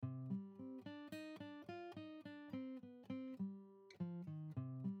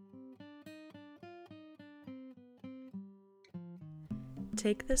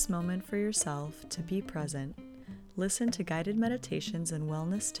Take this moment for yourself to be present. Listen to guided meditations and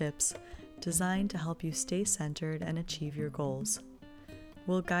wellness tips designed to help you stay centered and achieve your goals.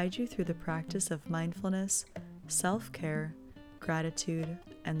 We'll guide you through the practice of mindfulness, self-care, gratitude,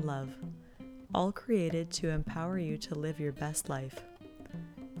 and love, all created to empower you to live your best life.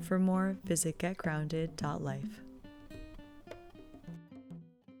 For more, visit getgrounded.life.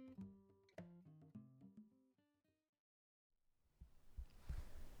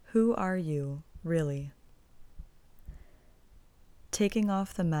 Who are you, really? Taking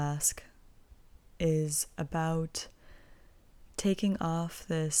off the mask is about taking off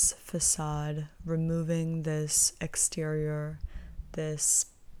this facade, removing this exterior, this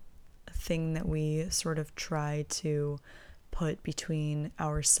thing that we sort of try to put between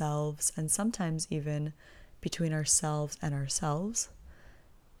ourselves and sometimes even between ourselves and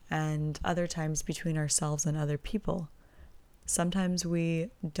other times between ourselves and other people. Sometimes we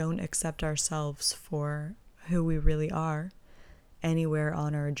don't accept ourselves for who we really are anywhere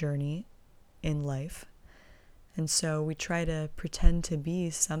on our journey in life. And so we try to pretend to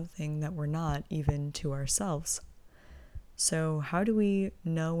be something that we're not, even to ourselves. So how do we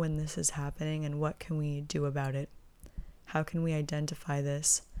know when this is happening, and what can we do about it? How can we identify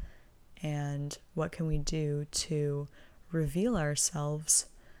this, and what can we do to reveal ourselves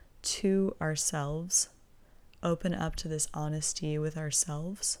to ourselves, open up to this honesty with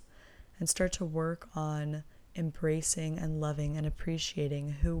ourselves, and start to work on embracing and loving and appreciating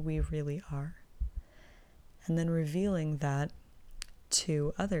who we really are, and then revealing that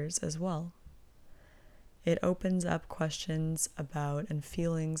to others as well. It opens up questions about and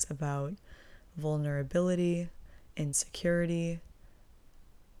feelings about vulnerability, insecurity,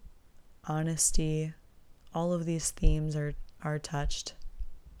 honesty. All of these themes are touched.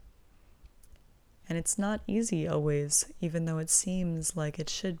 And it's not easy always, even though it seems like it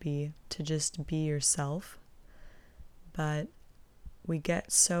should be, to just be yourself. But we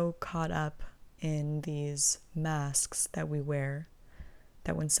get so caught up in these masks that we wear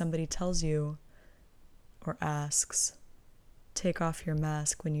that when somebody tells you or asks, "Take off your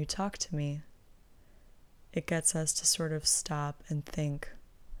mask when you talk to me," it gets us to sort of stop and think,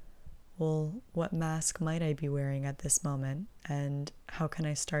 well, what mask might I be wearing at this moment? And how can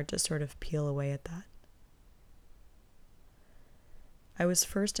I start to sort of peel away at that? I was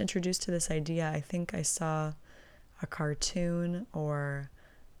first introduced to this idea, I think I saw a cartoon or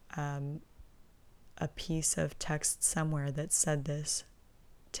a piece of text somewhere that said this: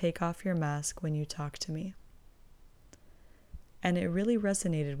 "Take off your mask when you talk to me." And it really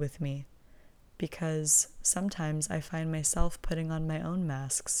resonated with me, because sometimes I find myself putting on my own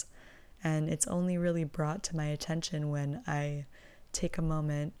masks, and it's only really brought to my attention when I take a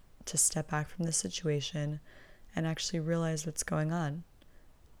moment to step back from the situation and actually realize what's going on.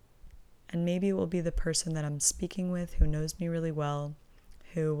 And maybe it will be the person that I'm speaking with who knows me really well,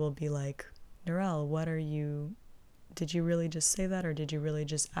 who will be like, "Narelle, did you really just say that, or did you really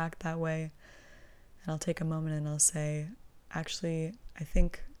just act that way?" And I'll take a moment and I'll say, actually, I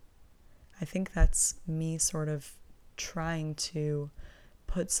think that's me sort of trying to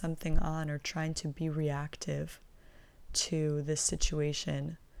put something on, or trying to be reactive to this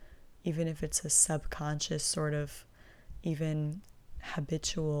situation, even if it's a subconscious sort of even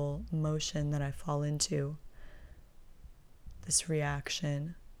habitual motion that I fall into. This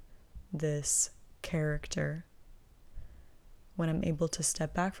reaction, this character. When I'm able to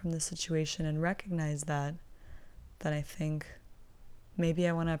step back from the situation and recognize that, then I think maybe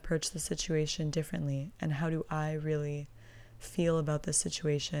I want to approach the situation differently, and how do I really feel about the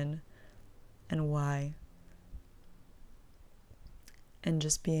situation and why? And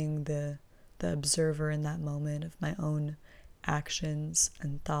just being the observer in that moment of my own actions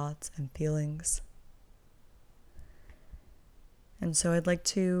and thoughts and feelings. And so I'd like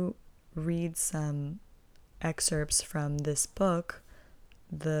to read some excerpts from this book,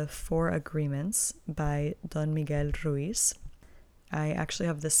 The 4 Agreements by Don Miguel Ruiz. I actually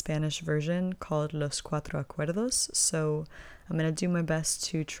have the Spanish version called Los Cuatro Acuerdos, so I'm going to do my best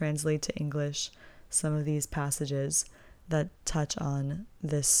to translate to English some of these passages that touch on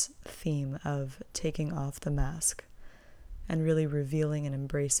this theme of taking off the mask and really revealing and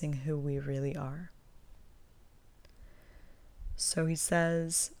embracing who we really are. So he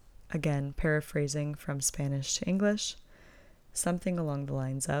says, again, paraphrasing from Spanish to English, something along the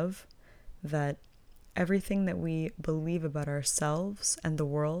lines of that everything that we believe about ourselves and the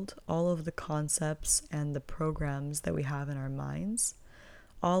world, all of the concepts and the programs that we have in our minds,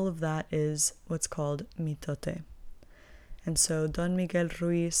 all of that is what's called mitote. And so Don Miguel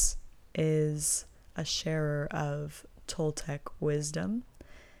Ruiz is a sharer of Toltec wisdom.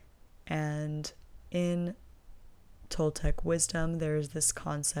 And in Toltec wisdom, there's this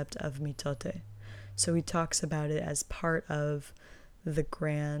concept of mitote. So he talks about it as part of the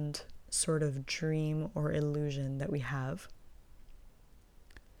grand sort of dream or illusion that we have.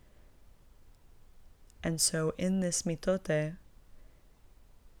 And so in this mitote,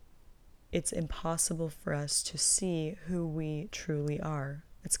 it's impossible for us to see who we truly are.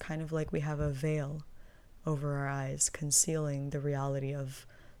 It's kind of like we have a veil over our eyes, concealing the reality of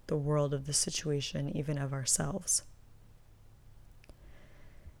the world, of the situation, even of ourselves.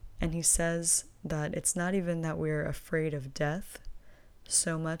 And he says that it's not even that we're afraid of death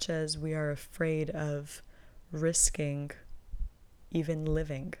so much as we are afraid of risking even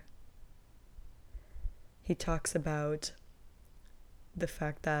living. He talks about the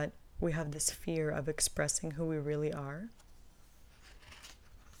fact that we have this fear of expressing who we really are,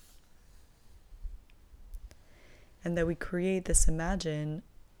 and that we create this image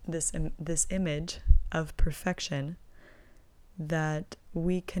of perfection that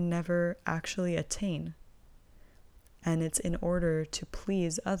we can never actually attain. And it's in order to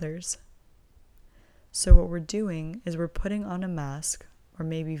please others. So what we're doing is we're putting on a mask, or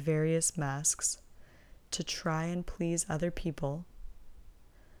maybe various masks, to try and please other people,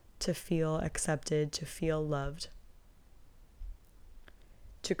 to feel accepted, to feel loved,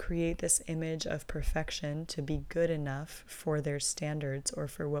 to create this image of perfection, to be good enough for their standards or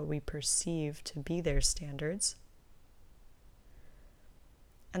for what we perceive to be their standards.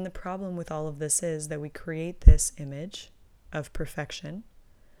 And the problem with all of this is that we create this image of perfection,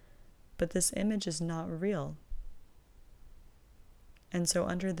 but this image is not real. And so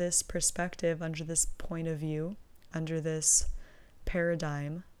under this perspective, under this point of view, under this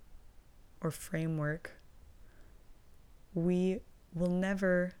paradigm or framework, we will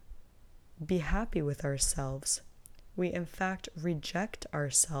never be happy with ourselves. We in fact reject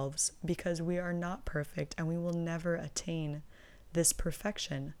ourselves because we are not perfect, and we will never attain this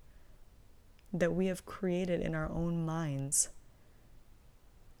perfection that we have created in our own minds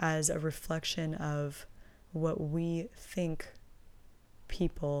as a reflection of what we think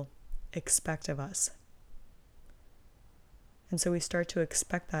people expect of us. And so we start to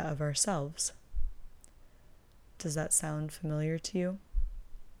expect that of ourselves. Does that sound familiar to you?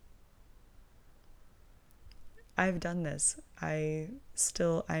 I've done this.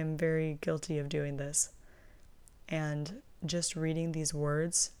 I'm very guilty of doing this. And just reading these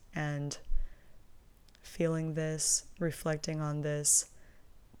words and feeling this, reflecting on this,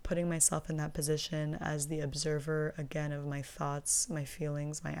 putting myself in that position as the observer again of my thoughts, my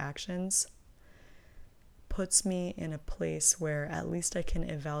feelings, my actions, puts me in a place where at least I can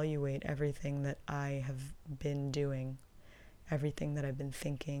evaluate everything that I have been doing, everything that I've been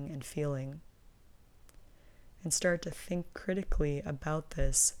thinking and feeling, and start to think critically about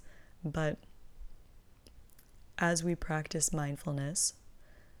this. But as we practice mindfulness,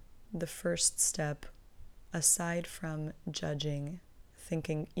 the first step, aside from judging,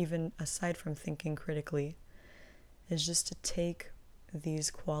 even aside from thinking critically, is just to take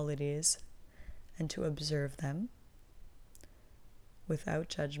these qualities and to observe them without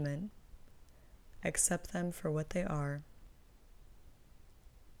judgment, accept them for what they are.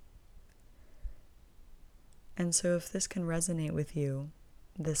 And so if this can resonate with you,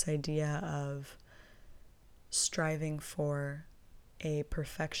 this idea of striving for a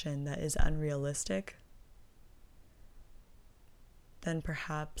perfection that is unrealistic, then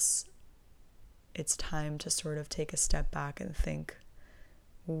perhaps it's time to sort of take a step back and think,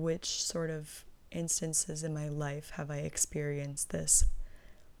 which sort of instances in my life have I experienced this?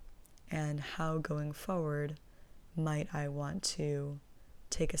 And how going forward might I want to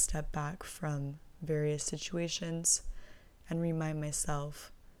take a step back from various situations and remind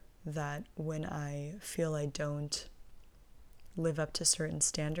myself that when I feel I don't live up to certain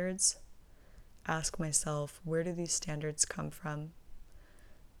standards, ask myself, where do these standards come from?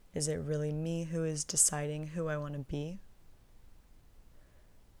 Is it really me who is deciding who I want to be?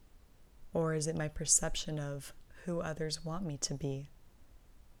 Or is it my perception of who others want me to be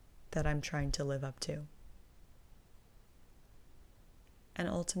that I'm trying to live up to? And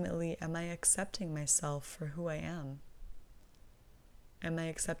ultimately, am I accepting myself for who I am? Am I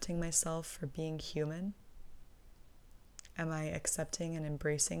accepting myself for being human? Am I accepting and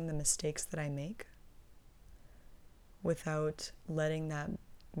embracing the mistakes that I make without letting that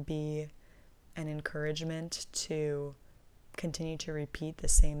be an encouragement to continue to repeat the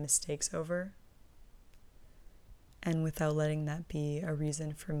same mistakes over, and without letting that be a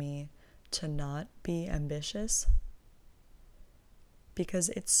reason for me to not be ambitious? Because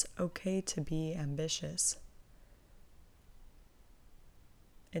it's okay to be ambitious.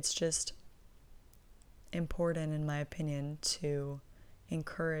 it's just important, in my opinion, to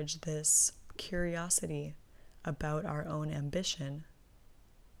encourage this curiosity about our own ambition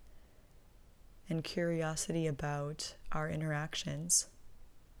and curiosity about our interactions,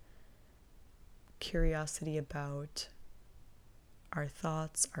 curiosity about our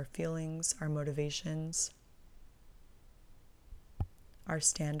thoughts, our feelings, our motivations, our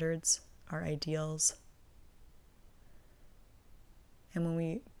standards, our ideals. And when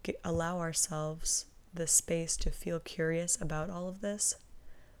we allow ourselves the space to feel curious about all of this,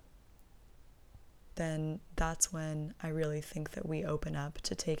 then that's when I really think that we open up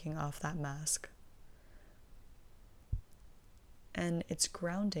to taking off that mask. And it's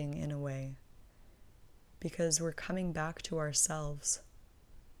grounding in a way, because we're coming back to ourselves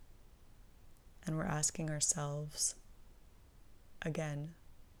and we're asking ourselves again,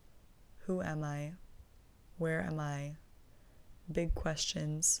 who am I? Where am I? Big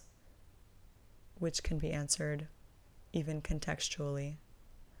questions which can be answered even contextually.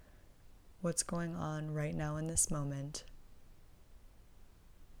 What's going on right now in this moment?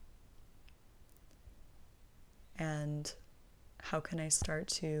 And how can I start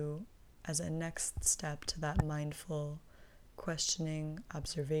to, as a next step to that mindful questioning,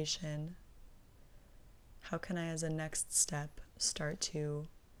 observation, how can I, as a next step, start to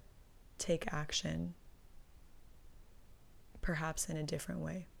take action, perhaps in a different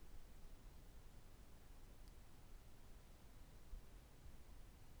way?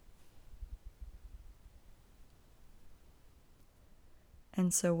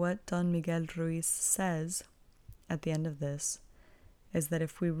 And so what Don Miguel Ruiz says at the end of this is that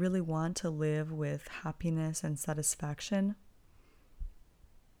if we really want to live with happiness and satisfaction,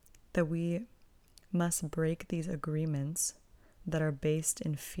 that we must break these agreements that are based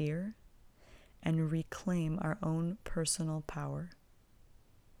in fear and reclaim our own personal power.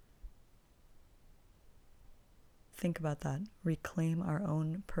 Think about that. Reclaim our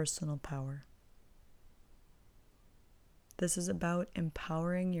own personal power. This is about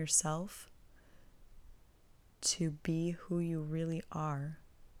empowering yourself to be who you really are,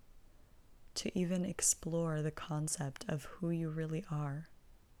 to even explore the concept of who you really are.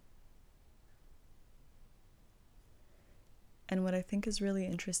 And what I think is really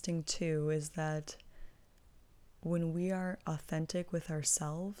interesting too is that when we are authentic with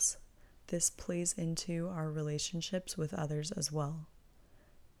ourselves, this plays into our relationships with others as well.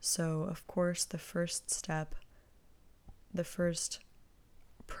 So, of course, the first step, the first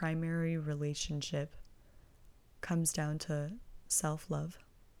primary relationship comes down to self-love,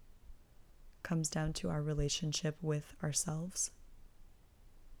 comes down to our relationship with ourselves.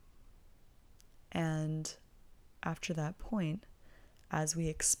 And after that point, as we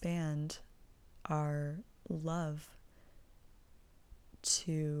expand our love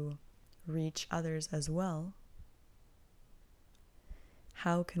to reach others as well,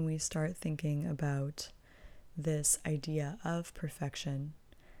 how can we start thinking about this idea of perfection,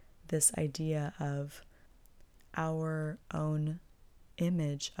 this idea of our own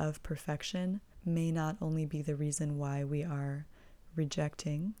image of perfection may not only be the reason why we are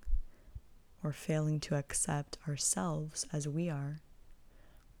rejecting or failing to accept ourselves as we are,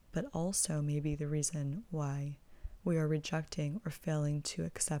 but also may be the reason why we are rejecting or failing to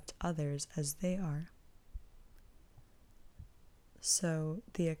accept others as they are. So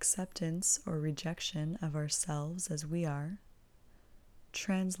the acceptance or rejection of ourselves as we are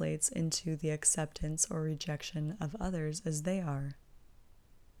translates into the acceptance or rejection of others as they are.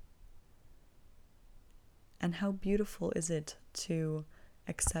 And how beautiful is it to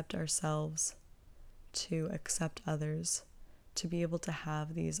accept ourselves, to accept others, to be able to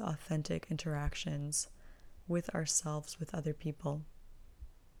have these authentic interactions with ourselves, with other people.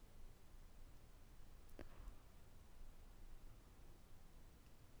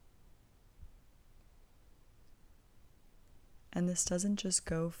 And this doesn't just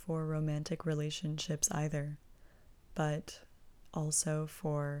go for romantic relationships either, but also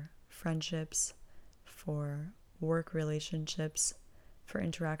for friendships, for work relationships, for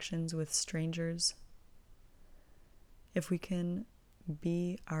interactions with strangers. If we can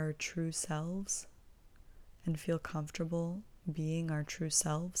be our true selves and feel comfortable being our true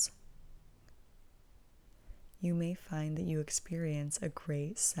selves, you may find that you experience a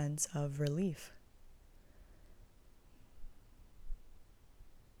great sense of relief.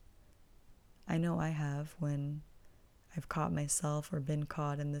 I know I have when I've caught myself or been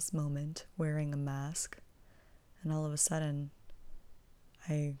caught in this moment wearing a mask, and all of a sudden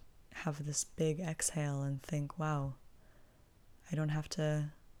I have this big exhale and think, wow, I don't have to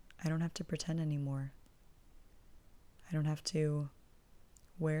pretend anymore. I don't have to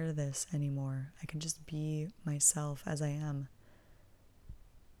wear this anymore. I can just be myself as I am.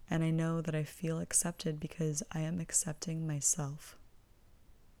 And I know that I feel accepted because I am accepting myself.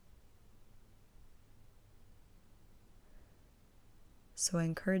 So I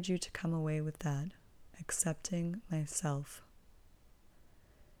encourage you to come away with that, accepting myself,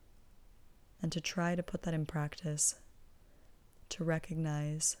 and to try to put that in practice, to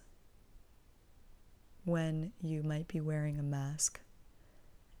recognize when you might be wearing a mask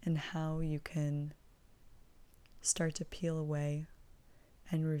and how you can start to peel away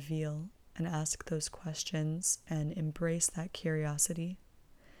and reveal and ask those questions and embrace that curiosity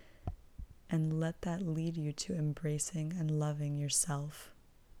and let that lead you to embracing and loving yourself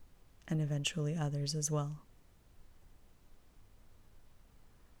and eventually others as well.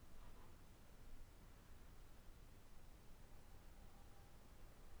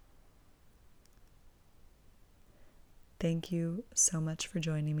 Thank you so much for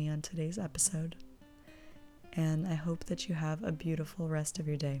joining me on today's episode, and I hope that you have a beautiful rest of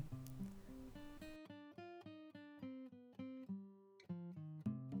your day.